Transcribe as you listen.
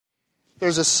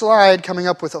there's a slide coming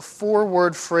up with a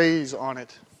 4-word phrase on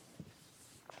it.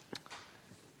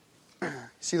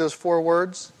 See those 4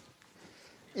 words?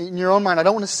 In your own mind, I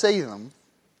don't want to say them,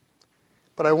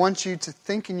 but I want you to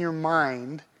think in your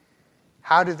mind,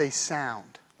 how do they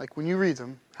sound? Like when you read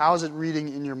them, how is it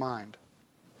reading in your mind?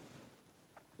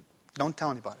 Don't tell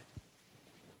anybody.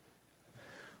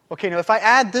 Okay, now if I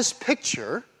add this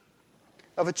picture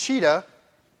of a cheetah,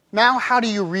 now how do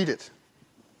you read it?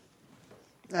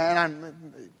 And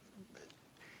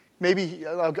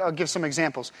I'll give some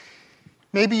examples.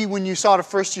 Maybe when you saw it at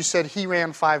first, you said, he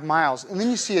ran 5 miles. And then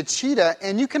you see a cheetah,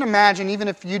 and you can imagine, even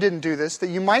if you didn't do this, that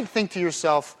you might think to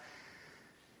yourself,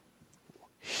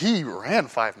 he ran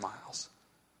 5 miles.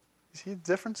 You see the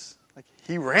difference? Like,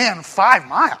 he ran 5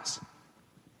 miles.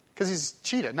 Because he's a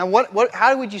cheetah. Now,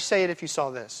 how would you say it if you saw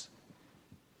this?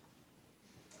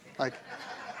 Like,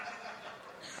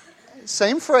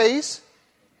 same phrase.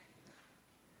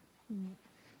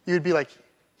 You'd be like,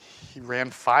 he ran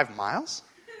 5 miles?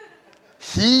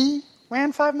 He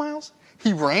ran 5 miles?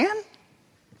 He ran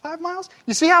 5 miles?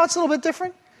 You see how it's a little bit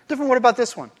different? What about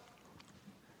this one?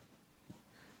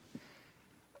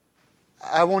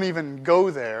 I won't even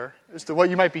go there as to what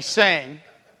you might be saying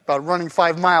about running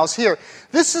 5 miles here.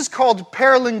 This is called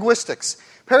paralinguistics.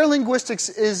 Paralinguistics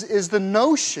is the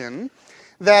notion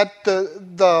that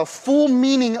the full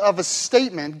meaning of a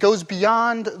statement goes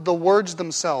beyond the words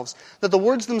themselves. That the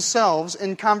words themselves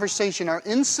in conversation are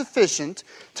insufficient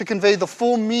to convey the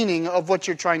full meaning of what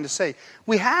you're trying to say.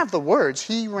 We have the words,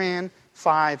 he ran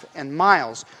 5 and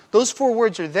miles. Those 4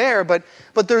 words are there, but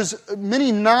there's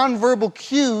many nonverbal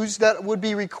cues that would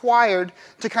be required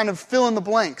to kind of fill in the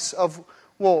blanks of,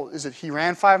 well, is it he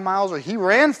ran 5 miles, or he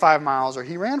ran 5 miles, or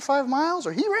he ran 5 miles,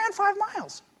 or he ran 5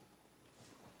 miles?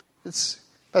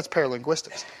 That's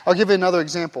paralinguistics. I'll give you another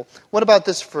example. What about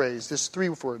this phrase? There's 3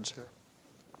 words here.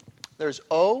 There's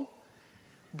O,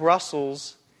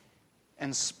 Brussels,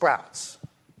 and sprouts.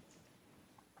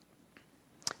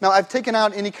 Now, I've taken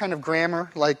out any kind of grammar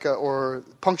or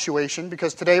punctuation,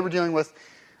 because today we're dealing with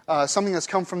something that's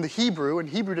come from the Hebrew, and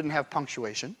Hebrew didn't have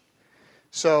punctuation.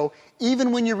 So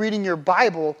even when you're reading your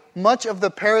Bible, much of the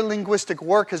paralinguistic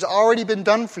work has already been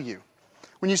done for you.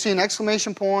 When you see an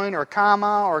exclamation point or a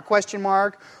comma or a question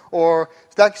mark or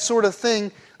that sort of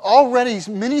thing, already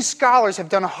many scholars have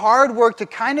done hard work to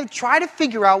kind of try to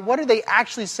figure out what are they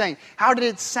actually saying. How did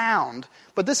it sound?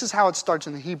 But this is how it starts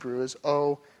in the Hebrew, is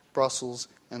O, Brussels,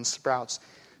 and sprouts.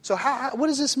 So what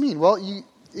does this mean? Well,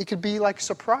 it could be like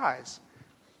surprise.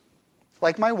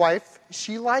 Like my wife,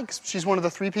 she's one of the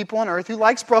 3 people on earth who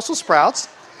likes Brussels sprouts.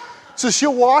 So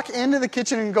she'll walk into the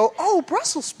kitchen and go, oh,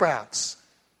 Brussels sprouts.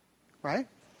 Right?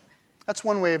 That's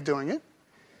one way of doing it.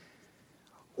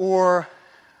 Or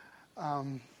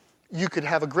you could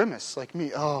have a grimace like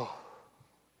me. Oh,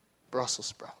 Brussels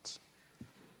sprouts.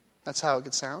 That's how it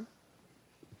could sound.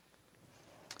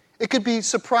 It could be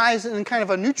surprised in kind of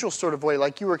a neutral sort of way,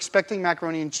 like you were expecting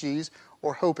macaroni and cheese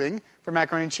or hoping for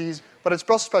macaroni and cheese, but it's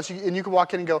Brussels sprouts, and you could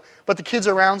walk in and go, but the kids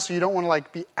are around, so you don't want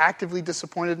to be actively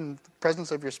disappointed in the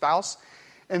presence of your spouse.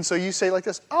 And so you say like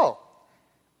this, oh,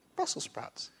 Brussels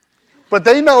sprouts. But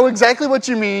they know exactly what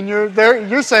you mean.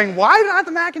 You're saying, why not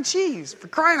the mac and cheese? For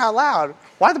crying out loud.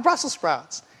 Why the Brussels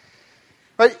sprouts?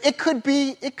 But it could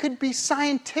be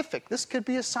scientific. This could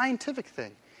be a scientific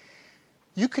thing.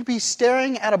 You could be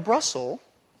staring at a Brussels,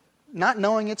 not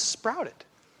knowing it's sprouted.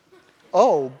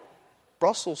 Oh,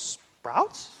 Brussels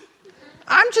sprouts?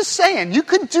 I'm just saying, you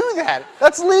could do that.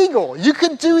 That's legal. You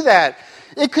could do that.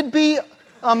 It could be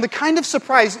the kind of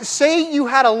surprise. Say you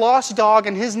had a lost dog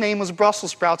and his name was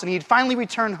Brussels sprouts, and he'd finally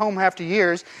returned home after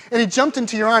years, and he jumped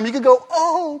into your arm. You could go,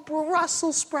 oh,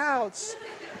 Brussels sprouts.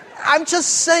 I'm just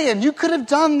saying, you could have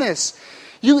done this.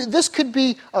 This could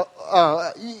be,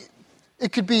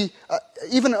 it could be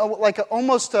even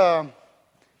almost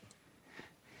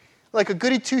like a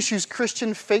goody two-shoes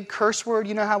Christian fake curse word.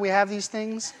 You know how we have these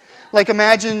things? Like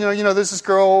imagine, there's this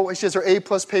girl, she has her A+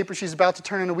 paper, she's about to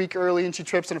turn in a week early, and she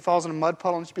trips and it falls in a mud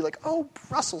puddle, and she'd be like, oh,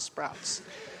 Brussels sprouts.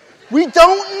 We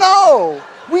don't know.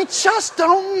 We just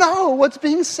don't know what's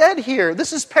being said here.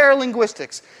 This is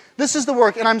paralinguistics. This is the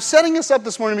work. And I'm setting this up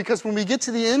this morning because when we get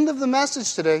to the end of the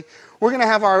message today, we're going to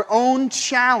have our own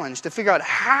challenge to figure out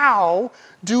how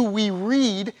do we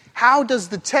read, how does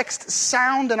the text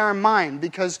sound in our mind?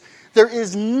 Because there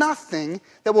is nothing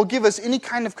that will give us any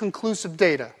kind of conclusive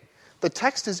data. The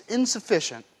text is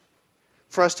insufficient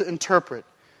for us to interpret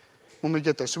when we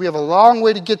get there. So we have a long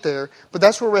way to get there, but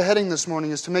that's where we're heading this morning,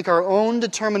 is to make our own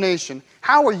determination.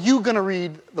 How are you going to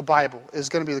read the Bible is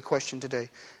going to be the question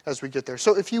today as we get there.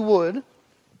 So if you would,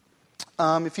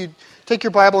 if you take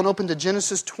your Bible and open to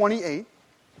Genesis 28.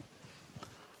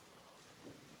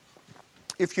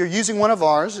 If you're using one of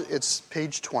ours, it's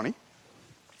page 20.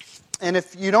 And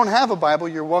if you don't have a Bible,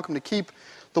 you're welcome to keep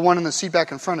the one in the seat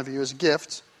back in front of you as a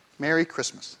gift. Merry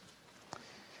Christmas.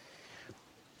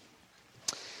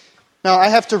 Now, I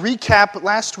have to recap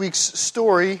last week's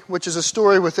story, which is a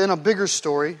story within a bigger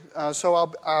story,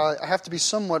 so I have to be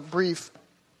somewhat brief.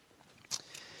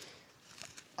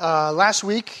 Last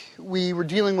week, we were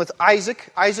dealing with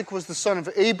Isaac. Isaac was the son of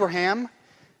Abraham.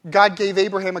 God gave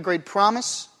Abraham a great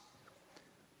promise.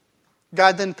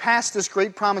 God then passed this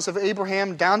great promise of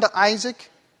Abraham down to Isaac.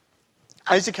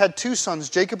 Isaac had two sons,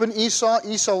 Jacob and Esau.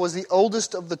 Esau was the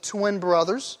oldest of the twin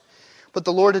brothers. But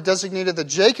the Lord had designated that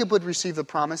Jacob would receive the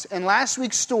promise. And last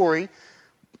week's story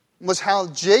was how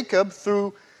Jacob,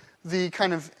 through the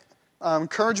kind of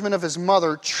encouragement of his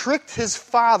mother, tricked his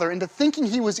father into thinking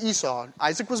he was Esau.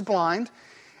 Isaac was blind,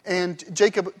 and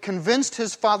Jacob convinced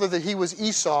his father that he was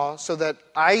Esau so that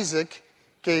Isaac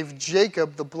gave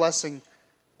Jacob the blessing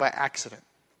by accident.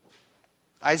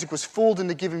 Isaac was fooled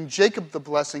into giving Jacob the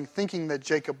blessing, thinking that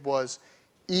Jacob was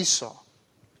Esau.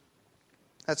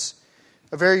 That's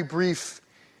a very brief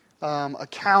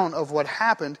account of what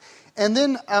happened. And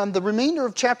then the remainder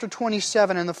of chapter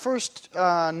 27 and the first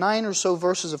 9 or so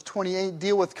verses of 28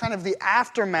 deal with kind of the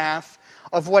aftermath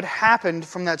of what happened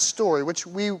from that story, which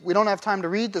we don't have time to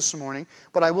read this morning,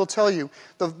 but I will tell you,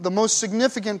 the most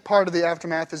significant part of the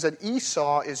aftermath is that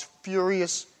Esau is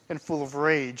furious and full of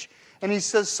rage. And he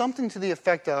says something to the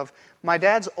effect of, my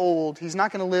dad's old, he's not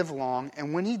going to live long,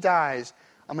 and when he dies,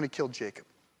 I'm going to kill Jacob.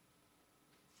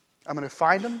 I'm going to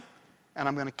find him, and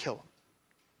I'm going to kill him.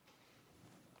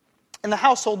 And the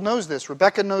household knows this.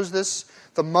 Rebekah knows this,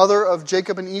 the mother of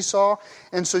Jacob and Esau.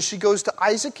 And so she goes to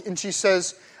Isaac, and she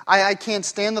says, I can't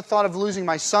stand the thought of losing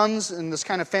my sons in this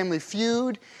kind of family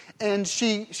feud. And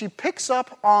she picks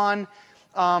up on...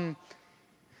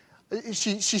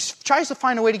 She tries to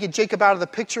find a way to get Jacob out of the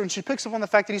picture, and she picks up on the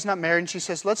fact that he's not married, and she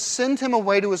says, let's send him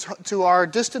away to our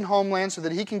distant homeland so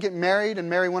that he can get married and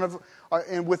marry one of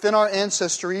within our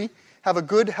ancestry, have a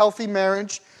good, healthy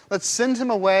marriage. Let's send him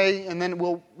away, and then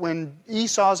when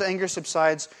Esau's anger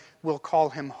subsides, we'll call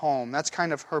him home. That's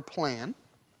kind of her plan.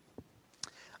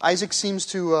 Isaac seems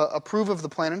to approve of the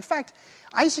plan. In fact,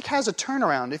 Isaac has a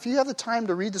turnaround. If you have the time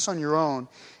to read this on your own,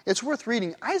 it's worth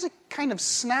reading. Isaac kind of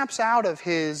snaps out of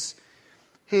his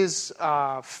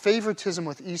favoritism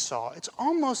with Esau. It's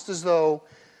almost as though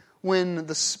when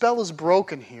the spell is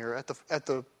broken here at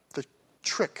the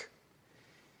trick,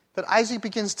 that Isaac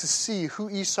begins to see who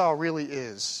Esau really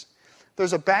is.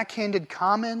 There's a backhanded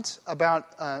comment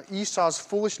about Esau's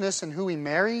foolishness and who he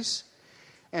marries.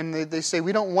 And they say,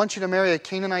 we don't want you to marry a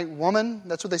Canaanite woman.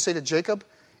 That's what they say to Jacob.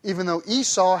 Even though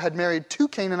Esau had married 2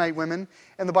 Canaanite women,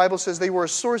 and the Bible says they were a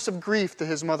source of grief to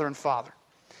his mother and father.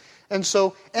 And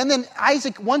then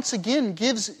Isaac once again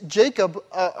gives Jacob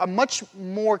a much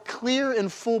more clear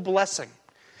and full blessing.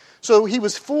 So he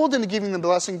was fooled into giving the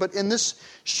blessing, but in this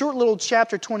short little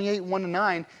chapter 28,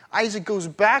 1-9, Isaac goes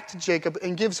back to Jacob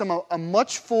and gives him a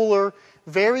much fuller,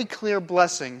 very clear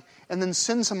blessing, and then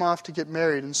sends him off to get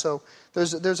married. And so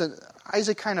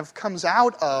Isaac kind of comes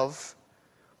out of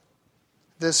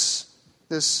this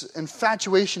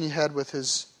infatuation he had with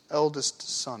his eldest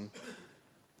son.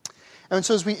 And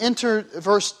so as we enter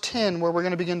verse 10, where we're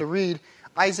going to begin to read,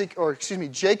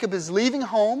 Jacob is leaving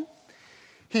home.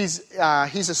 He's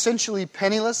essentially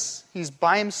penniless. He's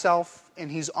by himself, and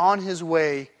he's on his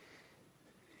way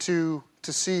to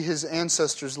see his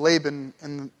ancestors, Laban,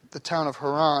 in the town of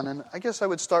Haran. And I guess I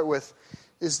would start with,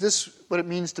 is this what it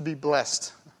means to be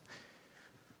blessed?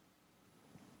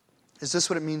 Is this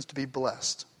what it means to be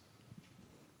blessed?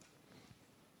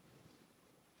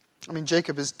 I mean,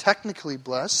 Jacob is technically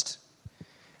blessed,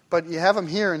 but you have him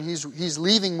here, and he's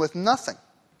leaving with nothing.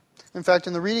 In fact,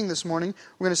 in the reading this morning,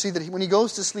 we're going to see that when he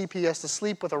goes to sleep, he has to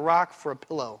sleep with a rock for a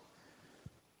pillow.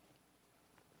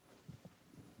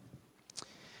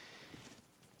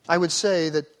 I would say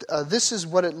that this is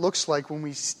what it looks like when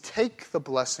we take the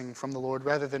blessing from the Lord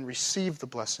rather than receive the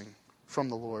blessing from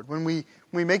the Lord. When we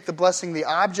make the blessing the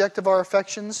object of our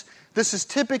affections, this is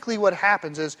typically what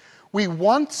happens is we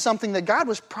want something that God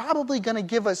was probably going to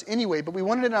give us anyway, but we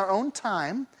want it in our own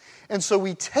time, and so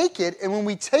we take it, and when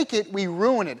we take it, we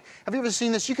ruin it. Have you ever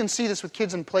seen this? You can see this with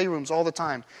kids in playrooms all the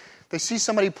time. They see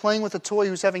somebody playing with a toy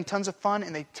who's having tons of fun,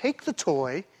 and they take the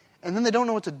toy, and then they don't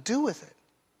know what to do with it.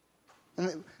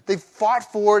 And they've fought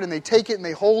for it, and they take it, and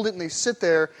they hold it, and they sit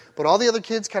there, but all the other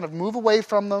kids kind of move away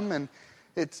from them, and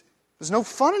it's There's no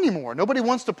fun anymore. Nobody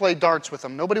wants to play darts with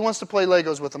them. Nobody wants to play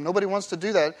Legos with them. Nobody wants to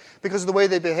do that because of the way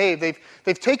they behave.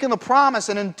 They've taken the promise,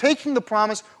 and in taking the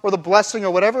promise or the blessing or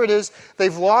whatever it is,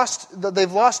 they've lost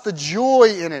the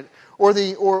joy in it, or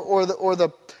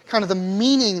the kind of the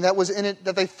meaning that was in it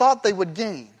that they thought they would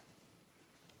gain.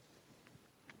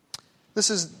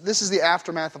 This is the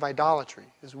aftermath of idolatry,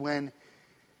 is when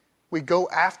we go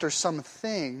after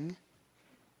something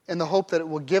in the hope that it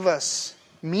will give us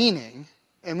meaning.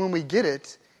 And when we get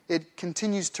it, it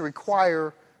continues to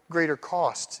require greater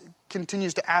cost. It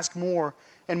continues to ask more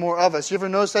and more of us. You ever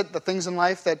notice that the things in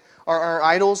life that are our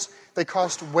idols, they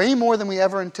cost way more than we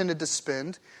ever intended to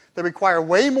spend. They require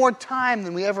way more time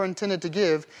than we ever intended to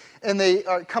give. And they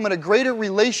come at a greater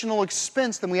relational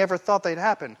expense than we ever thought they'd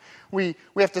happen. We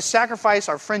have to sacrifice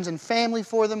our friends and family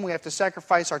for them. We have to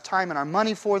sacrifice our time and our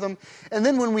money for them. And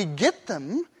then when we get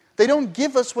them, they don't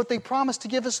give us what they promised to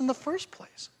give us in the first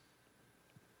place.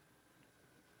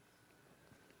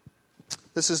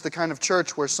 This is the kind of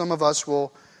church where some of us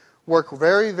will work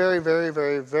very, very, very,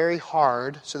 very, very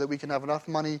hard so that we can have enough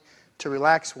money to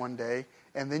relax one day,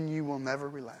 and then you will never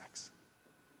relax.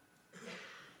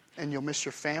 And you'll miss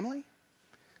your family.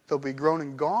 They'll be grown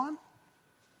and gone.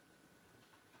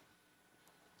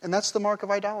 And that's the mark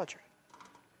of idolatry.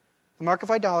 The mark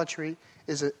of idolatry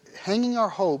is hanging our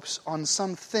hopes on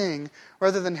something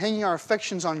rather than hanging our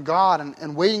affections on God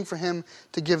and waiting for Him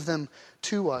to give them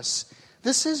to us.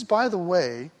 This is, by the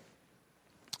way,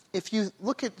 if you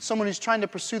look at someone who's trying to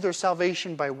pursue their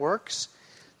salvation by works,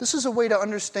 this is a way to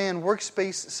understand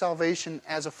works-based salvation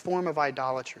as a form of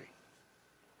idolatry.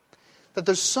 That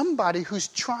there's somebody who's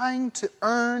trying to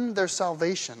earn their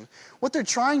salvation. What they're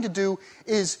trying to do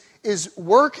is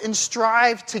work and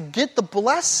strive to get the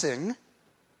blessing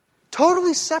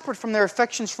totally separate from their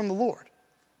affections from the Lord.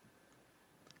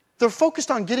 They're focused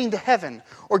on getting to heaven,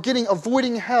 or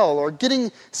avoiding hell, or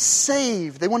getting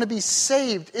saved. They want to be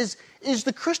saved. Is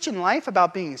the Christian life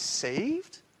about being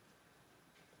saved?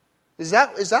 Is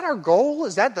that our goal?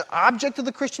 Is that the object of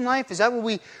the Christian life? Is that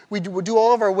what we do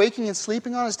all of our waking and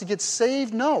sleeping on, is to get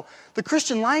saved? No. The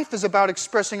Christian life is about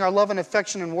expressing our love and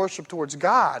affection and worship towards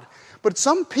God. But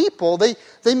some people,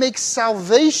 they make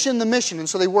salvation the mission, and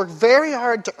so they work very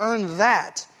hard to earn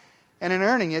that. And in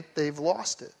earning it, they've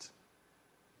lost it.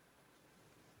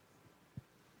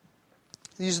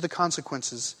 These are the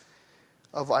consequences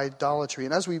of idolatry.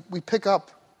 And as we pick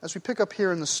up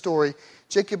here in the story,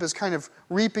 Jacob is kind of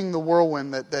reaping the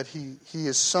whirlwind that he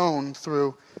has sown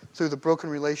through the broken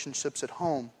relationships at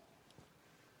home.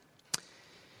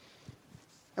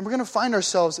 And we're going to find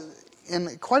ourselves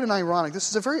in quite an ironic, this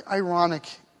is a very ironic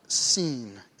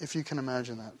scene, if you can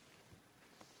imagine that.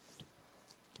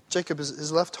 Jacob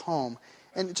is left home.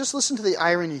 And just listen to the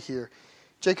irony here.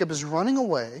 Jacob is running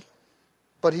away,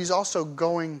 but he's also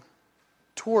going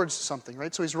towards something,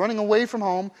 right? So he's running away from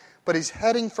home, but he's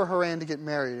heading for Haran to get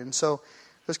married. And so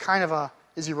there's kind of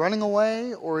is he running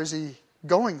away or is he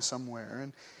going somewhere?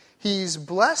 And he's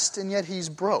blessed and yet he's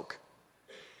broke.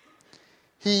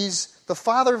 He's the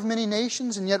father of many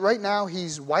nations, and yet right now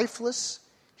he's wifeless,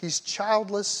 he's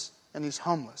childless, and he's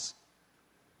homeless.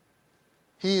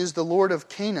 He is the Lord of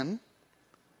Canaan,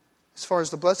 as far as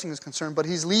the blessing is concerned, but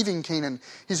he's leaving Canaan.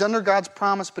 He's under God's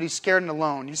promise, but he's scared and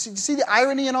alone. You see the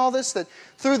irony in all this? That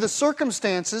through the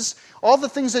circumstances, all the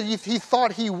things that he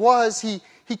thought he was, he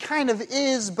kind of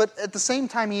is, but at the same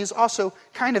time he is also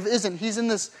kind of isn't. He's in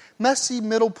this messy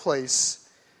middle place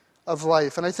of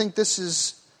life. And I think this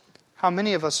is how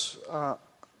many of us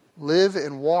live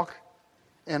and walk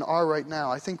and are right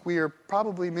now. I think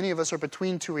many of us are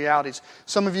between two realities.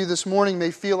 Some of you this morning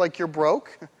may feel like you're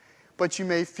broke, but you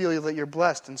may feel that you're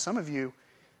blessed. And some of you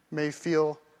may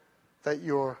feel that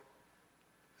you're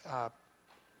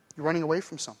running away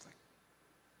from something.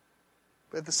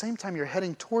 But at the same time, you're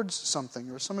heading towards something.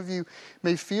 Or some of you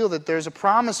may feel that there's a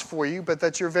promise for you, but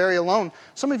that you're very alone.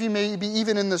 Some of you may be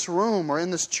even in this room or in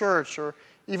this church or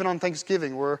even on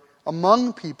Thanksgiving. We're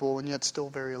among people and yet still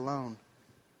very alone.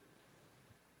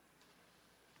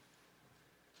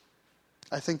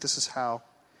 I think this is how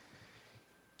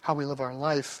we live our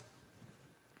life.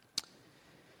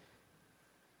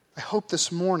 I hope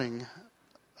this morning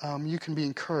you can be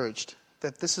encouraged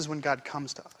that this is when God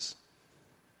comes to us.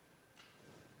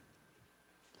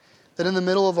 That in the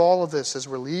middle of all of this, as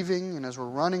we're leaving and as we're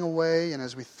running away and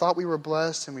as we thought we were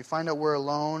blessed and we find out we're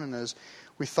alone and as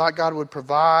we thought God would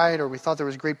provide or we thought there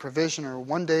was great provision or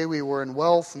one day we were in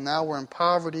wealth and now we're in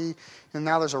poverty and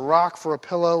now there's a rock for a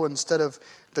pillow instead of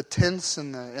the tents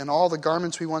and all the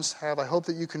garments we once have. I hope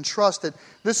that you can trust that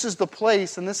this is the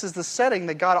place and this is the setting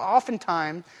that God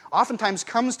oftentimes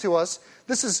comes to us.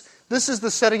 This is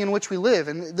the setting in which we live,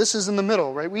 and this is in the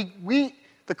middle, right?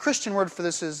 The Christian word for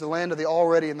this is the land of the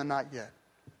already and the not yet.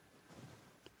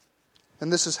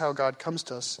 And this is how God comes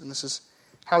to us, and this is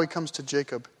how he comes to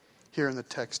Jacob here in the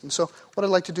text. And so what I'd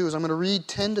like to do is I'm going to read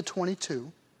 10 to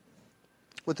 22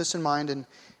 with this in mind, and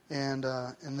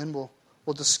then we'll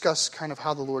discuss kind of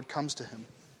how the Lord comes to him.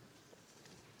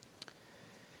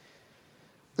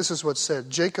 This is what's said.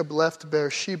 Jacob left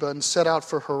Beersheba and set out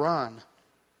for Haran.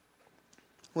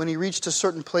 When he reached a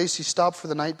certain place, he stopped for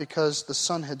the night because the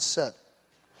sun had set.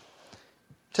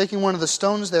 Taking one of the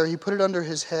stones there, he put it under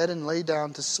his head and lay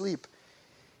down to sleep.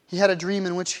 He had a dream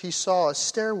in which he saw a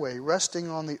stairway resting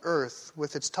on the earth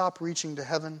with its top reaching to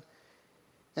heaven,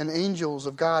 and angels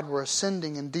of God were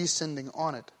ascending and descending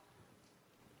on it.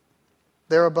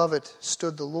 There above it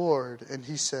stood the Lord, and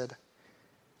he said,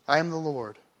 I am the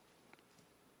Lord,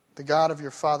 the God of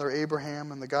your father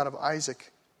Abraham and the God of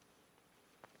Isaac.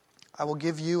 I will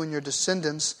give you and your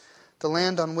descendants the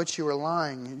land on which you are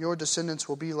lying. Your descendants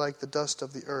will be like the dust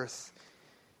of the earth,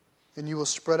 and you will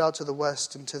spread out to the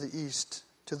west and to the east,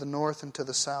 to the north and to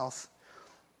the south.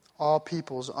 All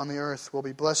peoples on the earth will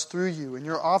be blessed through you and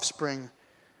your offspring.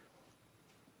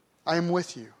 I am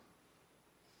with you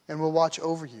and will watch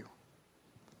over you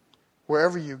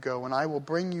wherever you go, and I will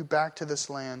bring you back to this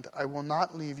land. I will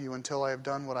not leave you until I have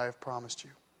done what I have promised you.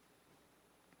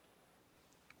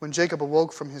 When Jacob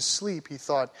awoke from his sleep, he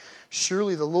thought,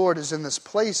 surely the Lord is in this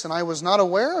place, and I was not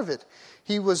aware of it.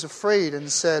 He was afraid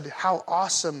and said, how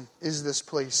awesome is this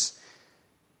place!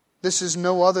 This is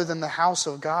no other than the house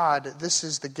of God. This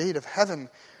is the gate of heaven.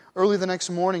 Early the next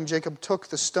morning, Jacob took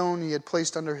the stone he had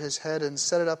placed under his head and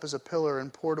set it up as a pillar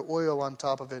and poured oil on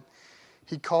top of it.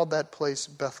 He called that place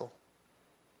Bethel,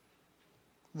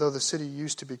 though the city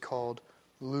used to be called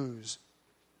Luz.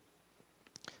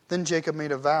 Then Jacob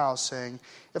made a vow, saying,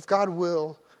 if God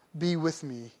will be with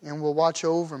me and will watch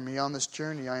over me on this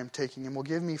journey I am taking, and will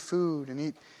give me food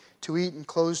and to eat and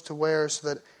clothes to wear,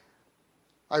 so that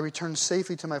I return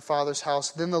safely to my father's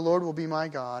house, then the Lord will be my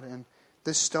God, and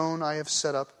this stone I have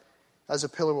set up as a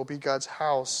pillar will be God's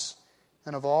house,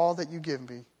 and of all that you give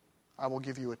me, I will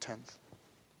give you a tenth.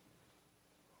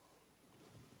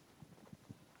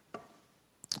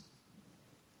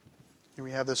 Here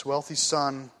we have this wealthy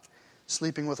son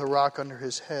sleeping with a rock under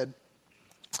his head.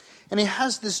 And he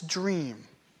has this dream.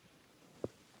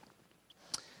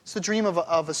 It's the dream of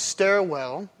a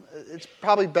stairwell. It's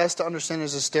probably best to understand it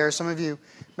as a stair. Some of you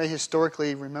may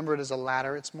historically remember it as a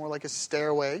ladder. It's more like a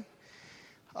stairway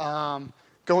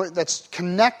that's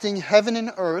connecting heaven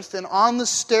and earth. And on the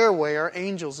stairway are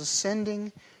angels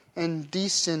ascending and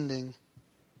descending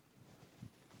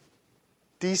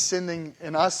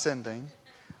and ascending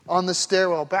on the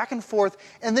stairwell, back and forth.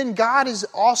 And then God is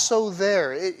also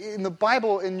there. In the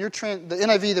Bible, in the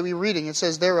NIV that we're reading, it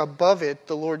says there above it,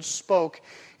 the Lord spoke.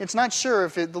 It's not sure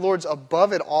if the Lord's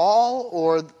above it all,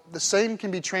 or the same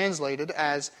can be translated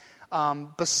as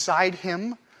beside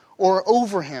him or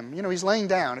over him. You know, he's laying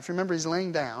down. If you remember, he's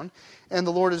laying down. And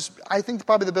the Lord is, I think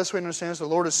probably the best way to understand this, the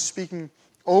Lord is speaking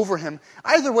over him.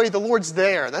 Either way, the Lord's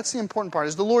there. That's the important part,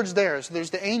 is the Lord's there. So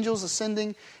there's the angels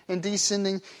ascending and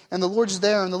descending, and the Lord's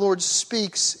there, and the Lord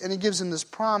speaks, and he gives him this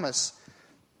promise.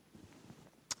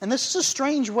 And this is a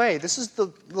strange way. This is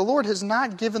the Lord has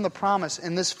not given the promise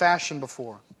in this fashion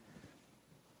before.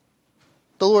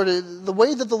 The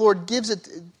way that the Lord gives it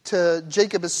to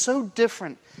Jacob is so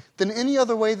different than any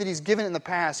other way that he's given it in the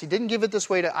past. He didn't give it this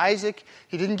way to Isaac.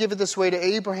 He didn't give it this way to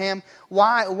Abraham.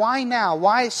 Why now?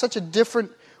 Why such a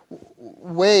different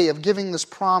way of giving this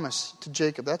promise to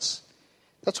Jacob? That's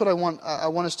what I want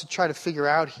us to try to figure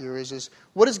out here is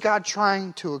what is God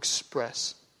trying to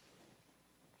express?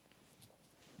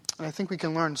 And I think we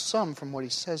can learn some from what he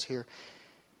says here.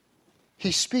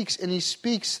 He speaks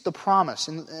the promise.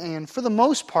 And for the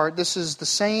most part, this is the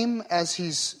same as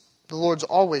the Lord's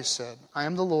always said. I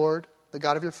am the Lord, the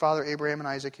God of your father Abraham and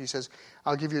Isaac. He says,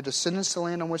 I'll give your descendants the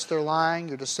land on which they're lying.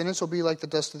 Your descendants will be like the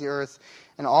dust of the earth,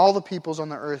 and all the peoples on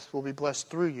the earth will be blessed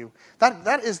through you.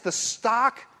 That is the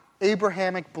stock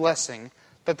Abrahamic blessing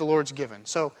that the Lord's given.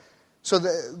 So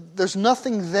there's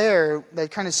nothing there that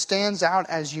kind of stands out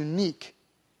as unique.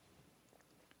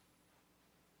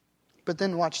 But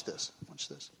then watch this. Watch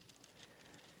this.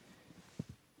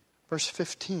 Verse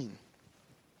 15.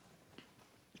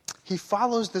 He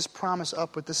follows this promise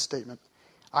up with this statement.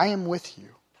 I am with you,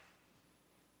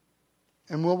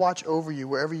 and will watch over you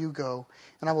wherever you go,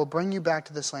 and I will bring you back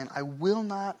to this land. I will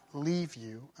not leave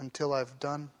you until I've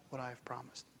done what I have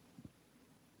promised.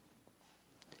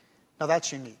 Now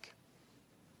that's unique.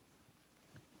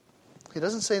 He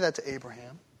doesn't say that to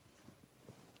Abraham.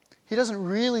 He doesn't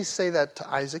really say that to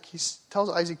Isaac. He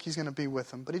tells Isaac he's going to be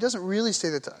with him, but he doesn't really say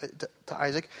that to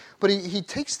Isaac. But he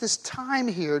takes this time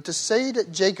here to say to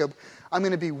Jacob, I'm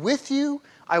going to be with you.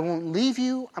 I won't leave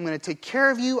you. I'm going to take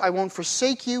care of you. I won't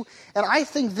forsake you. And I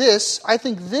think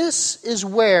this is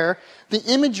where the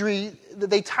imagery that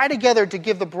they tie together to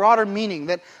give the broader meaning.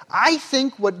 That I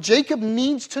think what Jacob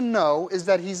needs to know is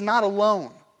that he's not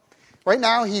alone. Right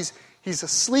now he's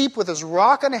asleep with his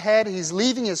rock on his head. He's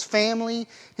leaving his family.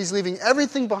 He's leaving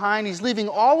everything behind. He's leaving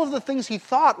all of the things he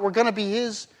thought were going to be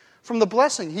his from the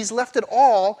blessing. He's left it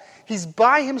all. He's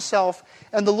by himself.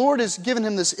 And the Lord has given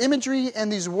him this imagery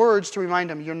and these words to remind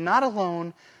him, you're not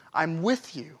alone. I'm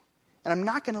with you. And I'm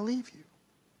not going to leave you.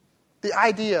 The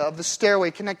idea of the stairway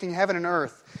connecting heaven and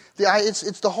earth.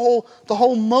 It's the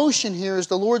whole motion here is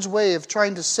the Lord's way of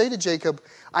trying to say to Jacob,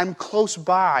 I'm close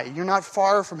by. You're not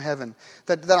far from heaven.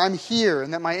 That I'm here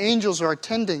and that my angels are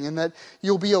attending and that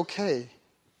you'll be okay.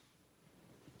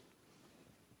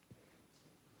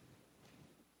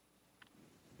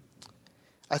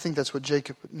 I think that's what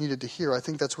Jacob needed to hear. I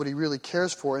think that's what he really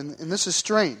cares for. And this is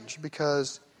strange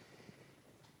because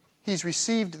he's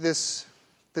received this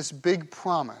big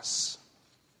promise.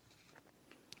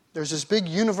 There's this big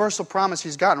universal promise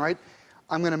he's gotten, right?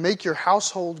 I'm going to make your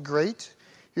household great.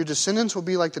 Your descendants will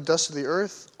be like the dust of the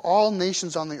earth. All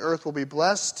nations on the earth will be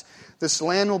blessed. This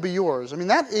land will be yours. I mean,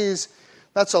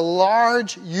 that's a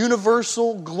large,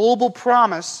 universal, global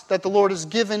promise that the Lord has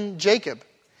given Jacob.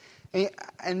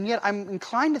 And yet I'm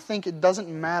inclined to think it doesn't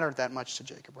matter that much to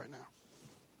Jacob right now.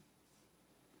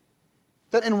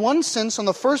 That in one sense, on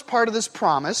the first part of this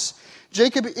promise,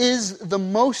 Jacob is the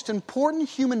most important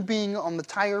human being on the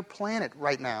entire planet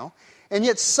right now. And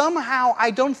yet somehow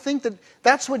I don't think that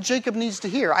that's what Jacob needs to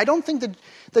hear. I don't think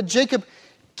that Jacob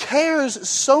cares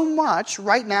so much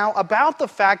right now about the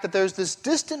fact that there's this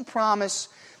distant promise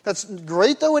that's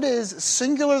great though it is,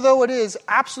 singular though it is,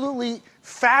 absolutely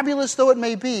fabulous though it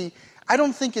may be. I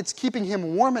don't think it's keeping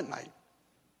him warm at night.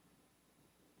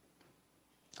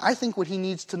 I think what he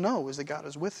needs to know is that God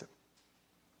is with him.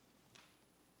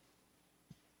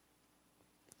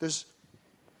 There's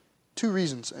two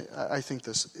reasons I think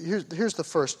this. Here's the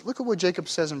first. Look at what Jacob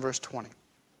says in verse 20.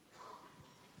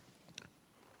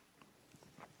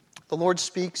 The Lord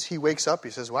speaks, he wakes up,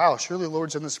 he says, wow, surely the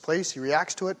Lord's in this place. He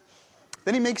reacts to it.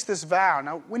 Then he makes this vow.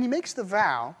 Now, when he makes the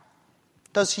vow,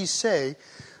 does he say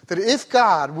that if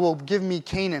God will give me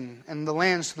Canaan and the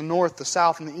lands to the north, the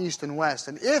south, and the east and west,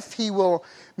 and if he will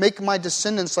make my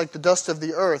descendants like the dust of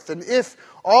the earth, and if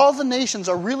all the nations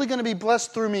are really going to be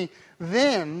blessed through me,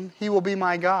 then he will be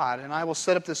my God, and I will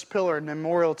set up this pillar and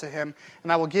memorial to him,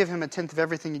 and I will give him a tenth of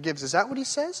everything he gives. Is that what he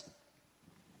says?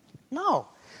 No.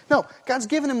 No, God's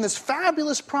given him this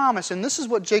fabulous promise, and this is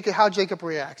how Jacob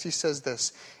reacts. He says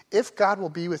this, if God will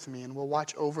be with me and will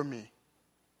watch over me,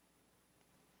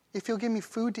 if he'll give me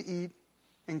food to eat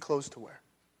and clothes to wear.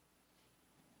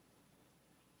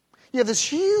 You have this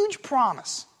huge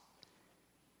promise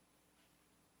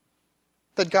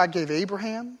that God gave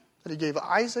Abraham, that he gave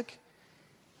Isaac,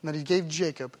 and that he gave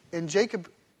Jacob. And Jacob,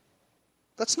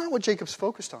 that's not what Jacob's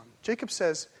focused on. Jacob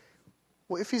says,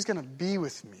 well, if he's going to be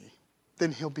with me,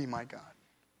 then he'll be my God.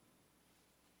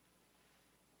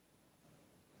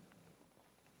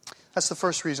 That's the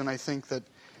first reason I think that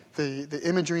the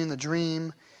imagery in the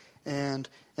dream and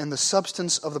the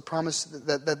substance of the promise,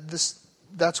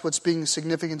 that's what's being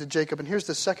significant to Jacob. And here's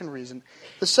the second reason.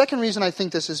 The second reason I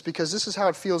think this is because this is how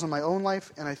it feels in my own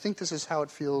life, and I think this is how it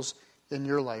feels in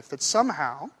your life. That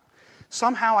somehow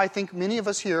I think many of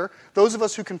us here, those of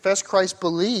us who confess Christ,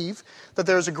 believe that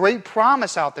there's a great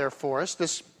promise out there for us,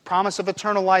 this promise of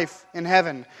eternal life in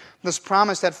heaven, this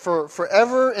promise that for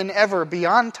forever and ever,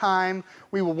 beyond time,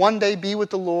 we will one day be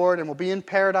with the Lord and we'll be in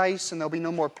paradise and there'll be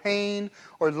no more pain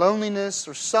or loneliness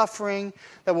or suffering,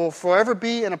 that we'll forever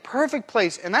be in a perfect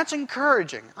place. And that's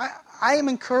encouraging. I am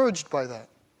encouraged by that.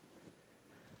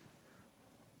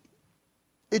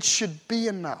 It should be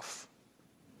enough.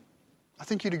 I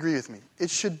think you'd agree with me. It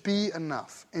should be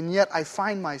enough. And yet I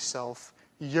find myself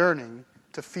yearning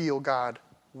to feel God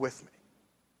with me.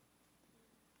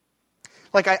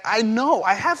 Like I know,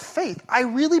 I have faith, I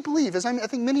really believe, as I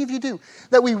think many of you do,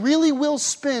 that we really will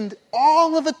spend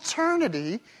all of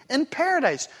eternity in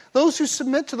paradise. Those who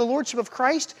submit to the Lordship of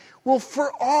Christ will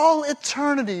for all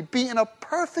eternity be in a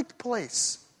perfect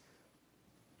place.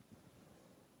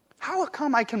 How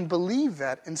come I can believe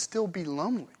that and still be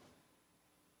lonely?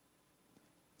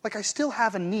 Like I still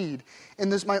have a need in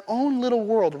this my own little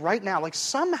world right now. Like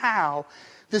somehow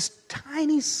this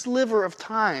tiny sliver of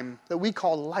time that we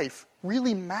call life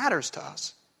really matters to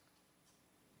us.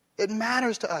 It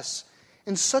matters to us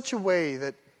in such a way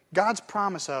that God's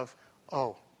promise of,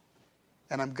 oh,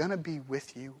 and I'm going to be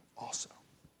with you also,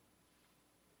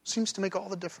 seems to make all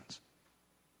the difference.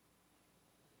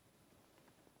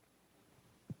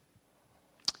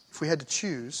 If we had to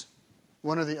choose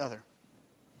one or the other,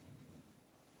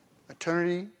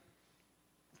 eternity,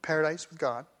 paradise with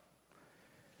God,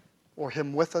 or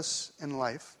Him with us in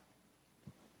life,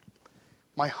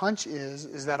 my hunch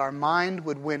is that our mind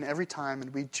would win every time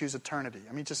and we'd choose eternity.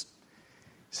 I mean, just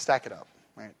stack it up,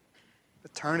 right?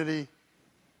 Eternity,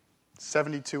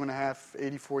 72 and a half,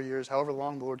 84 years, however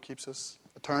long the Lord keeps us.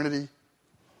 Eternity.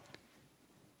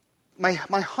 My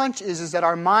hunch is that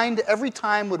our mind every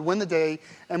time would win the day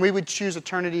and we would choose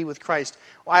eternity with Christ.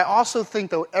 I also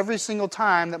think, though, every single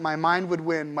time that my mind would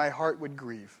win, my heart would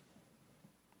grieve.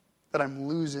 That I'm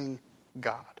losing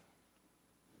God.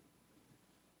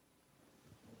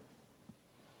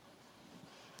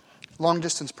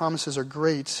 Long-distance promises are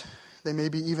great. They may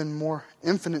be even more,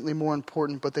 infinitely more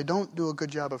important, but they don't do a good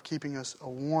job of keeping us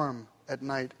warm at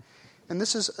night. And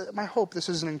this is my hope. This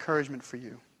is an encouragement for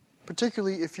you,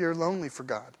 particularly if you're lonely for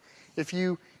God. If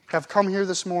you have come here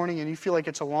this morning and you feel like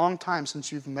it's a long time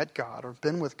since you've met God or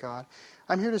been with God,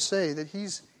 I'm here to say that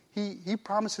He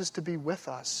promises to be with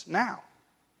us now.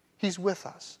 He's with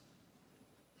us.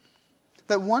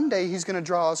 That one day He's going to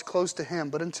draw us close to Him,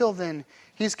 but until then,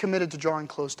 He's committed to drawing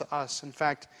close to us. In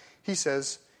fact, He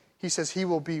says He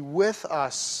will be with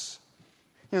us.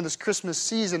 You know, this Christmas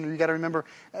season, you got to remember,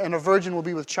 and a virgin will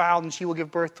be with child, and she will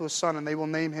give birth to a son, and they will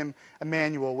name him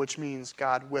Emmanuel, which means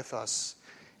God with us.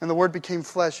 And the Word became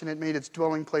flesh, and it made its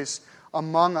dwelling place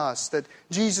among us. That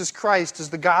Jesus Christ is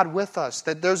the God with us.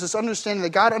 That there's this understanding that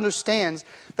God understands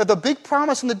that the big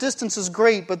promise in the distance is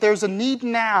great, but there's a need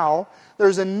now.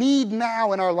 There's a need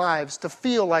now in our lives to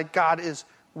feel like God is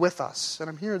with us. And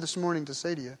I'm here this morning to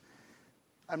say to you,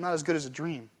 I'm not as good as a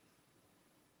dream,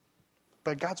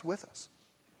 but God's with us.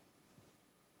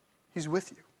 He's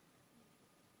with you.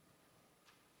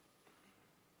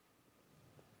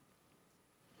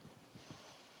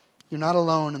 You're not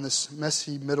alone in this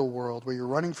messy middle world where you're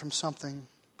running from something,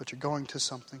 but you're going to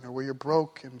something, or where you're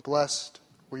broke and blessed,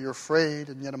 where you're afraid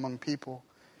and yet among people.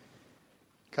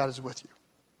 God is with you.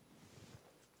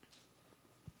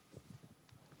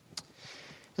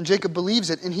 And Jacob believes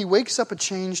it, and he wakes up a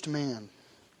changed man.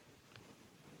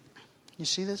 You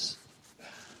see this?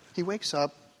 He wakes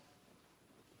up.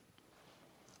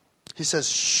 He says,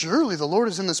 surely the Lord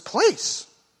is in this place.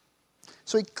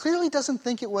 So he clearly doesn't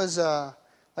think it was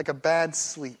like a bad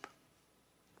sleep.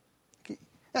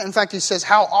 In fact, he says,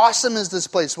 how awesome is this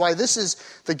place? Why, this is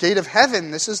the gate of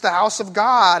heaven. This is the house of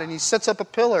God. And he sets up a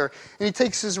pillar. And he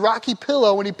takes his rocky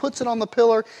pillow and he puts it on the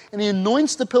pillar. And he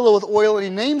anoints the pillow with oil. And he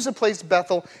names the place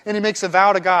Bethel. And he makes a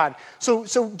vow to God. So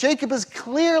Jacob is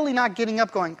clearly not getting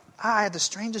up going, I had the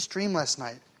strangest dream last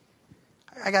night.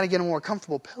 I got to get a more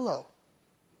comfortable pillow.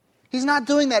 He's not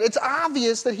doing that. It's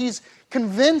obvious that he's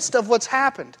convinced of what's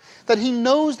happened, that he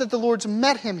knows that the Lord's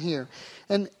met him here.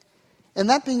 And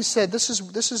that being said, this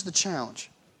is the challenge.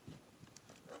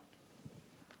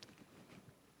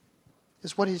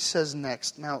 Is what he says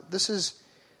next. Now, this is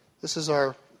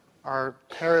our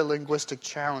paralinguistic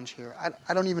challenge here.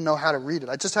 I don't even know how to read it.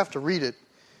 I just have to read it.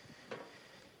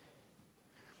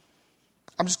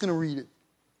 I'm just going to read it.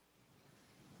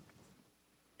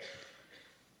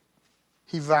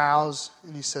 He vows,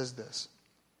 and he says this.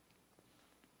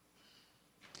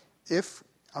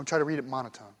 I'll try to read it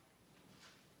monotone.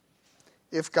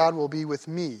 If God will be with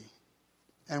me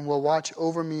and will watch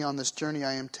over me on this journey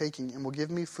I am taking and will give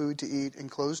me food to eat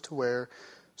and clothes to wear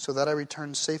so that I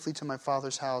return safely to my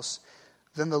father's house,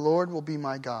 then the Lord will be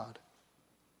my God.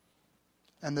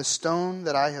 And the stone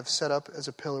that I have set up as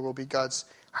a pillar will be God's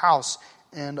house,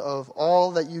 and of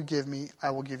all that you give me,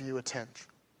 I will give you a tenth.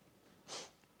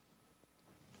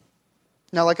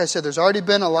 Now, like I said, there's already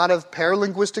been a lot of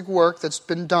paralinguistic work that's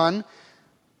been done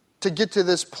to get to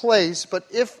this place. But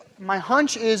if my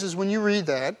hunch is when you read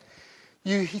that,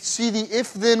 you see the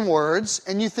if-then words,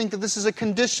 and you think that this is a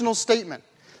conditional statement.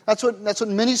 That's what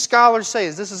many scholars say,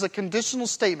 is this is a conditional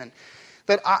statement.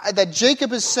 That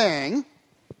Jacob is saying,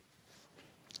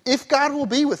 if God will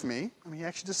be with me, he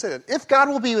actually just said it, if God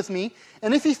will be with me,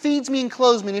 and if He feeds me and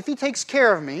clothes me, and if He takes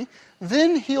care of me,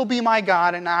 then He'll be my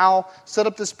God, and I'll set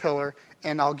up this pillar,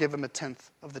 and I'll give Him a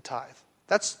tenth of the tithe.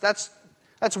 That's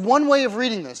one way of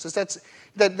reading this. Is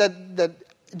that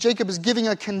Jacob is giving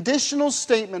a conditional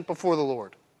statement before the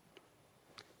Lord.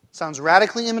 Sounds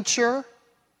radically immature,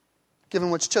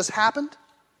 given what's just happened.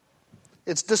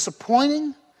 It's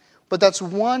disappointing, but that's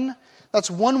one That's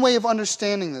one way of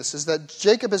understanding this, is that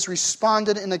Jacob has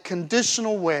responded in a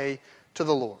conditional way to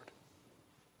the Lord.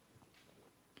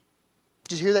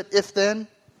 Did you hear that? If then.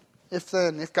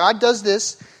 If God does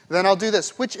this, then I'll do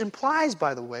this. Which implies,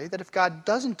 by the way, that if God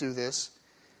doesn't do this,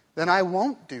 then I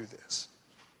won't do this.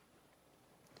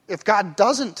 If God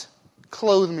doesn't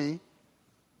clothe me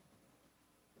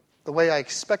the way I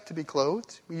expect to be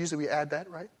clothed, we add that,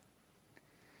 right?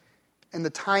 In the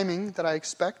timing that I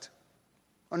expect,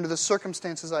 under the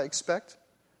circumstances I expect,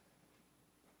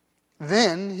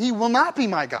 then He will not be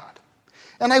my God.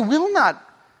 And I will not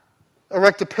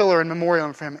erect a pillar and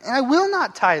memorial for Him. And I will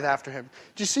not tithe after Him.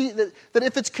 Do you see that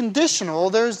if it's conditional,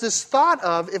 there's this thought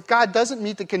of, if God doesn't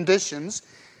meet the conditions,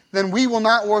 then we will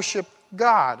not worship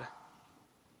God.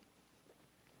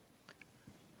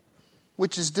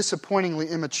 Which is disappointingly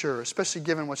immature, especially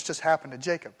given what's just happened to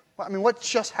Jacob. I mean, what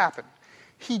just happened?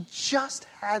 He just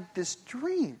had this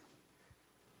dream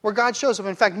where God shows up.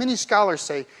 In fact, many scholars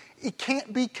say it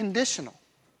can't be conditional.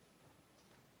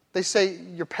 They say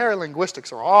your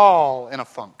paralinguistics are all in a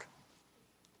funk.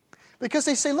 Because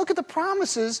they say, look at the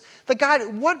promises that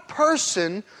God, what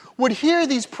person would hear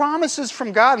these promises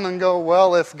from God and then go,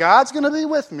 well, if God's going to be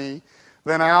with me,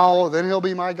 then He'll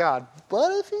be my God.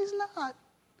 But if He's not,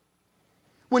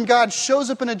 when God shows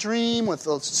up in a dream with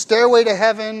a stairway to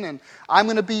heaven and I'm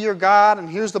going to be your God and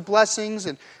here's the blessings,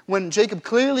 and when Jacob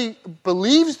clearly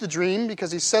believes the dream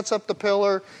because he sets up the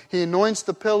pillar, he anoints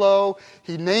the pillow,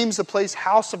 he names the place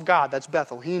House of God, that's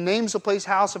Bethel. He names the place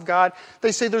House of God.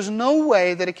 They say there's no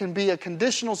way that it can be a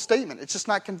conditional statement. It's just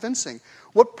not convincing.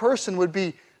 What person would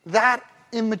be that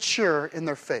immature in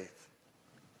their faith?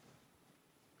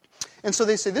 And so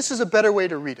they say this is a better way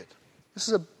to read it.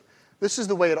 This is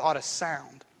the way it ought to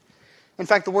sound. In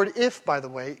fact, the word if, by the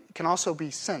way, can also be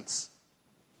since.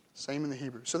 Same in the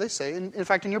Hebrew. So they say, in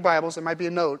fact, in your Bibles, there might be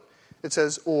a note that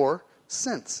says or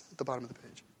since at the bottom of the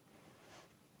page.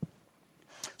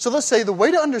 So let's say the way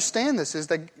to understand this is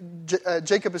that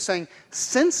Jacob is saying,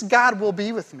 since God will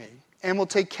be with me and will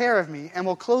take care of me and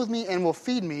will clothe me and will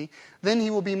feed me, then He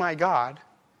will be my God,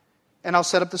 and I'll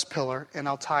set up this pillar and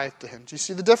I'll tithe to Him. Do you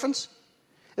see the difference?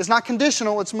 It's not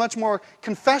conditional, it's much more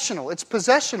confessional, it's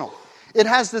possessional. It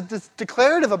has the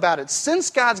declarative about it.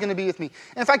 Since God's going to be with me.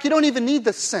 In fact, you don't even need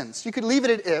the since. You could leave it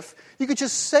at if. You could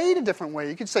just say it a different way.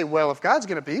 You could say, well, if God's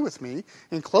going to be with me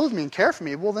and clothe me and care for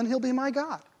me, well, then He'll be my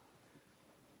God.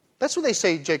 That's what they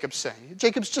say Jacob's saying.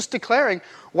 Jacob's just declaring,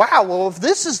 wow, well, if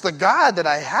this is the God that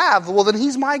I have, well, then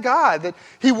He's my God. That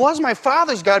He was my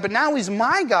father's God, but now He's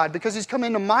my God because He's come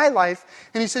into my life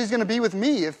and He said He's going to be with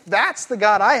me. If that's the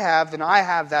God I have, then I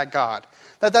have that God.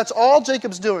 That's all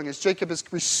Jacob's doing, is Jacob is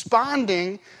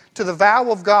responding to the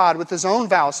vow of God with his own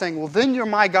vow, saying, well, then you're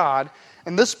my God,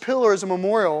 and this pillar is a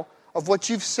memorial of what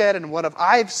you've said and what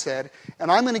I've said,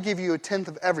 and I'm going to give you 1/10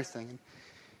 of everything.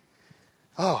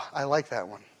 Oh, I like that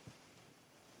one.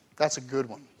 That's a good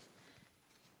one.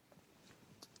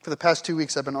 For the past 2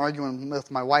 weeks, I've been arguing with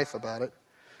my wife about it.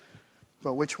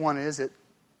 But which one is it?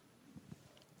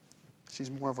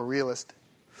 She's more of a realist.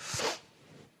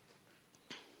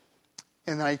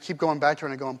 And then I keep going back to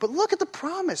her and going, but look at the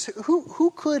promise.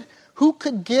 Who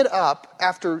could get up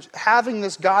after having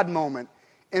this God moment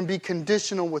and be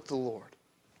conditional with the Lord?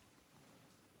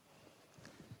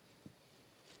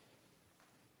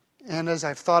 And as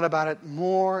I've thought about it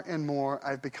more and more,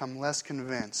 I've become less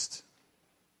convinced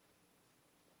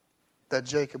that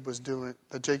Jacob is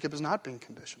not being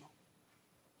conditional.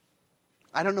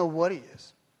 I don't know what he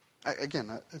is.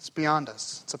 Again, it's beyond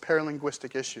us. It's a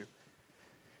paralinguistic issue.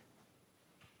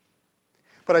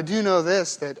 But I do know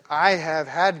this, that I have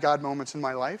had God moments in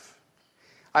my life.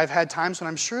 I've had times when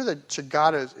I'm sure that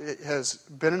God has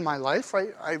been in my life,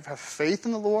 right? I have faith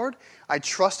in the Lord. I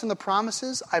trust in the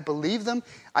promises. I believe them.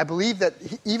 I believe that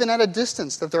even at a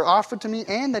distance, that they're offered to me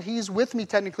and that He's with me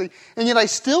technically. And yet I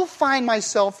still find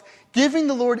myself giving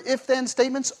the Lord if-then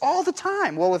statements all the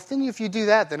time. Well, if you do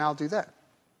that, then I'll do that.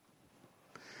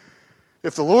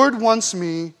 If the Lord wants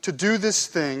me to do this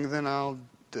thing, then I'll do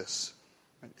this.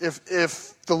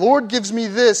 If the Lord gives me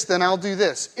this, then I'll do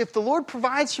this. If the Lord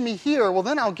provides for me here, well,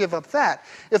 then I'll give up that.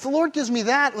 If the Lord gives me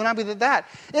that, then I'll do that.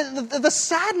 The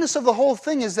sadness of the whole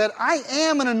thing is that I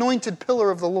am an anointed pillar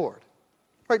of the Lord.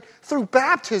 Right? Through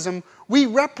baptism, we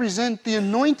represent the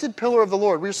anointed pillar of the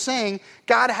Lord. We're saying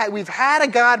we've had a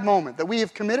God moment, that we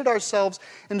have committed ourselves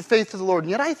in faith to the Lord.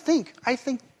 And yet I think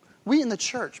we in the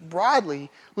church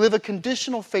broadly live a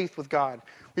conditional faith with God.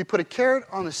 We put a carrot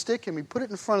on a stick and we put it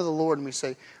in front of the Lord and we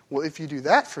say, well, if you do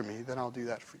that for me, then I'll do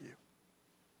that for you.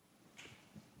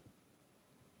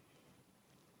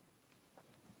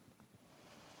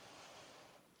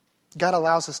 God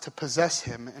allows us to possess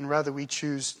him, and rather we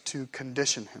choose to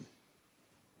condition him.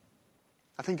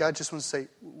 I think God just wants to say,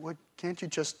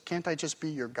 can't I just be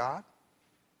your God?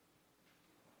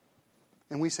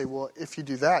 And we say, well, if you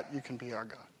do that, you can be our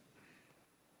God.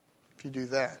 If you do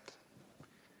that,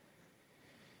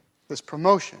 this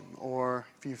promotion, or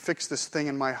if you fix this thing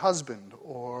in my husband,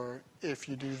 or if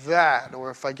you do that,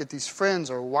 or if I get these friends,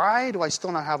 or why do I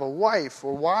still not have a wife,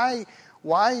 or why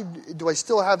do I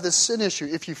still have this sin issue?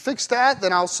 If you fix that,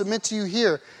 then I'll submit to you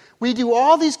here. We do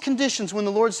all these conditions when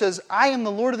the Lord says, I am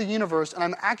the Lord of the universe, and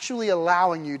I'm actually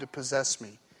allowing you to possess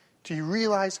me. Do you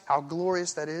realize how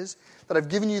glorious that is? That I've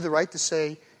given you the right to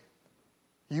say,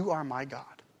 you are my God.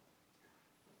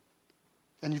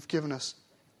 And you've given us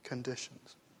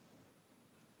conditions.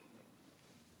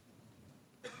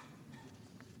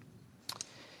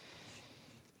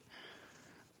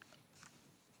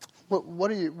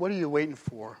 What are you waiting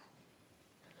for?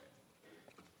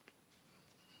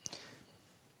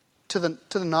 To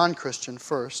the non-Christian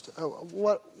first,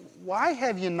 why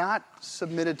have you not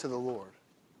submitted to the Lord?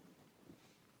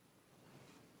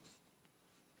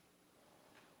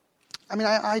 I mean,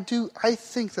 I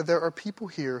think that there are people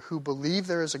here who believe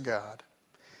there is a God,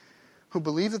 who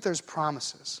believe that there's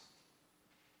promises,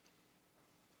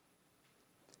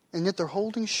 and yet they're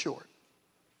holding short.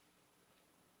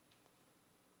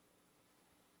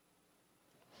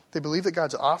 They believe that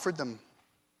God's offered them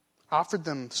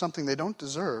something they don't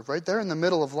deserve, right? They're in the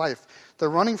middle of life. They're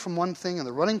running from one thing and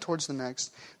they're running towards the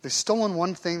next. They've stolen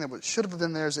one thing that should have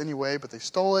been theirs anyway, but they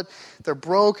stole it. They're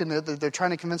broke and they're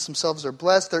trying to convince themselves they're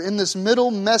blessed. They're in this middle,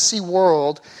 messy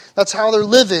world. That's how they're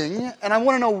living. And I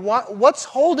want to know what's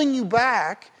holding you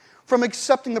back from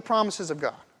accepting the promises of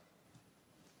God.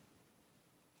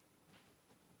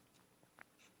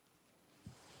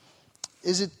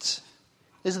 Is it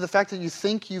the fact that you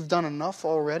think you've done enough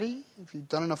already? Have you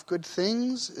done enough good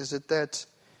things? Is it that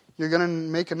you're going to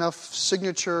make enough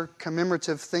signature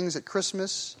commemorative things at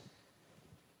Christmas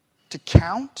to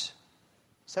count?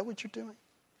 Is that what you're doing?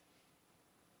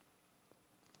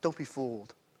 Don't be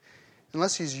fooled.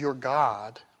 Unless he's your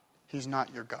God, he's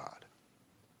not your God.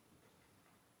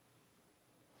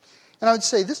 And I would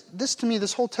say this to me,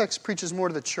 this whole text preaches more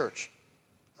to the church,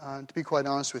 to be quite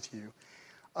honest with you,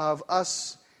 of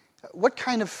us. What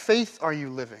kind of faith are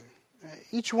you living?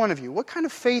 Each one of you, what kind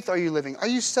of faith are you living? Are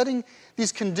you setting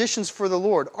these conditions for the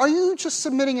Lord? Are you just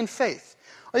submitting in faith?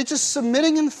 Are you just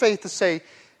submitting in faith to say,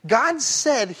 God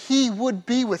said he would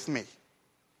be with me,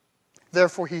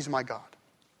 therefore he's my God.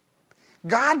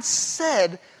 God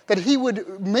said that he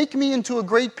would make me into a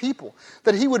great people,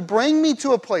 that he would bring me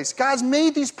to a place. God's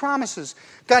made these promises.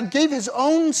 God gave his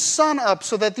own son up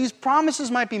so that these promises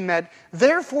might be met,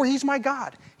 therefore he's my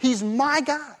God. He's my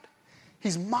God.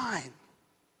 He's mine.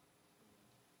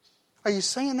 Are you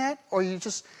saying that? Or are you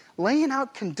just laying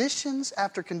out conditions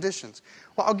after conditions?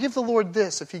 Well, I'll give the Lord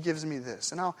this if he gives me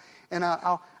this. And I'll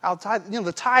tithe. You know,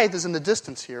 the tithe is in the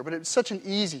distance here, but it's such an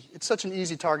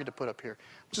easy target to put up here.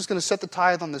 I'm just going to set the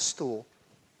tithe on this stool.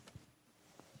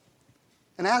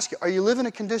 And ask you, are you living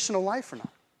a conditional life or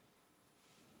not?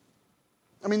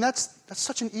 I mean, that's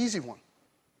such an easy one.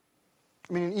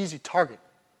 I mean, an easy target.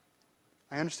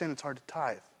 I understand it's hard to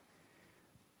tithe.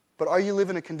 But are you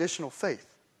living a conditional faith?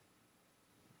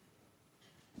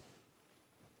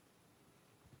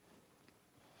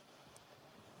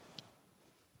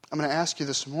 I'm going to ask you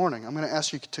this morning, I'm going to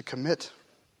ask you to commit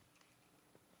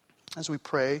as we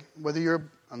pray. Whether you're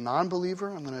a non-believer,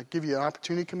 I'm going to give you an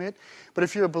opportunity to commit. But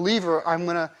if you're a believer,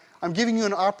 I'm giving you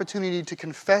an opportunity to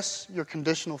confess your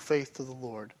conditional faith to the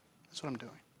Lord. That's what I'm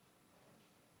doing.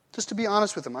 Just to be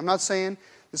honest with him. I'm not saying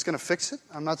it's going to fix it.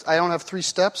 I don't have 3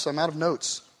 steps. I'm out of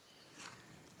notes.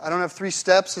 I don't have 3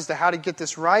 steps as to how to get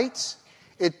this right.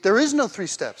 There is no 3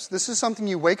 steps. This is something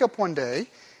you wake up one day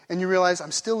and you realize,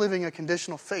 I'm still living a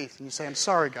conditional faith. And you say, I'm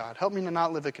sorry, God. Help me to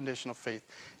not live a conditional faith.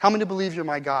 Help me to believe you're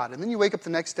my God. And then you wake up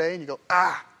the next day and you go,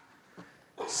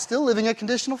 still living a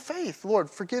conditional faith. Lord,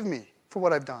 forgive me for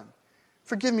what I've done.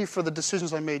 Forgive me for the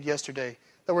decisions I made yesterday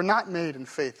that were not made in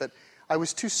faith, that I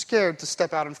was too scared to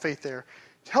step out in faith there.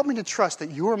 Help me to trust that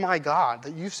you're my God,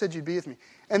 that you've said you'd be with me.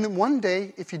 And then one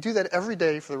day, if you do that every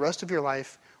day for the rest of your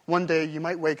life, one day you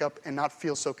might wake up and not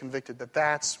feel so convicted that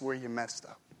that's where you messed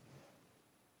up.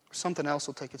 Or something else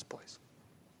will take its place.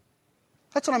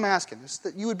 That's what I'm asking, is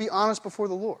that you would be honest before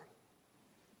the Lord.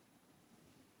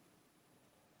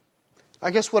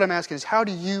 I guess what I'm asking is, how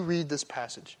do you read this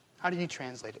passage? How do you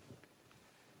translate it?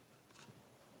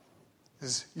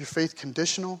 Is your faith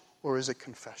conditional or is it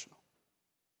confessional?